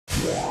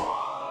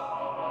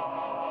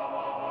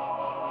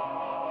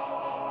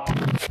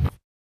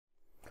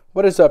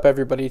What is up,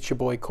 everybody? It's your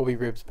boy Colby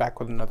Ribs back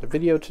with another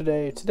video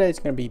today. Today's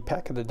going to be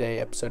Pack of the Day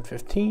episode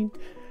 15.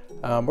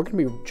 We're going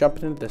to be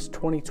jumping into this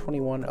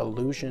 2021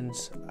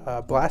 Illusions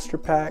Blaster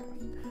pack.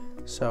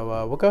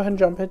 So we'll go ahead and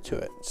jump into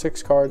it.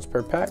 6 cards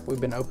per pack. We've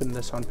been opening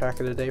this on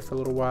Pack of the Day for a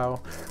little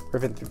while,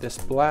 ripping through this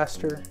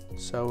blaster.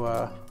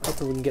 So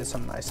hopefully we can get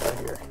something nice out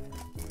here.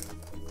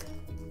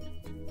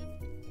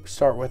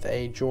 Start with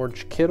a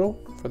George Kittle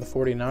for the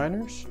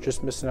 49ers,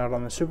 just missing out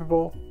on the Super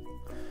Bowl.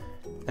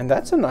 And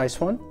that's a nice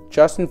one.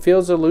 Justin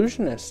Fields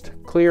Illusionist,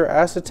 clear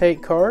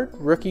acetate card,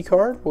 rookie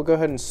card. We'll go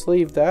ahead and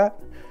sleeve that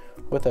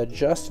with a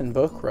Justin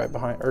Book right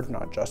behind, or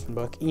not Justin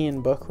Book,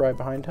 Ian Book right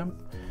behind him.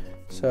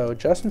 So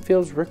Justin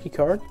Fields rookie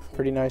card,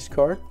 pretty nice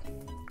card,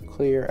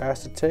 clear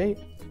acetate.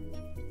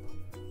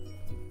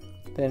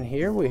 Then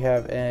here we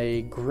have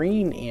a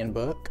green Ian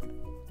Book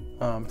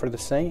for the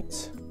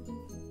Saints,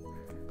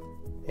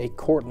 a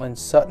Cortland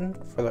Sutton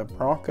for the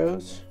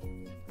Broncos,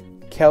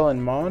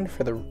 Kellen Mond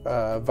for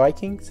the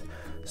Vikings.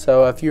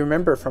 So if you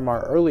remember from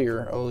our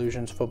earlier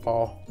Illusions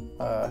Football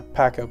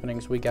pack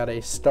openings, we got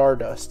a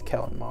Stardust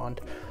Kellen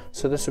Mond.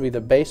 So this will be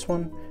the base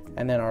one.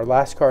 And then our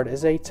last card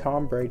is a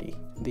Tom Brady.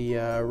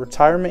 The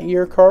retirement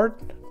year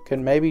card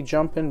can maybe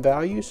jump in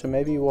value, so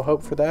maybe we'll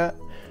hope for that.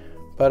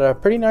 But a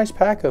pretty nice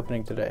pack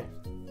opening today.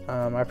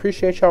 I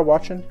appreciate y'all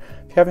watching.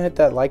 If you haven't hit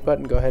that like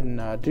button, go ahead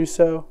and do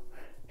so.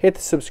 Hit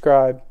the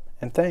subscribe,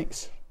 and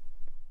thanks.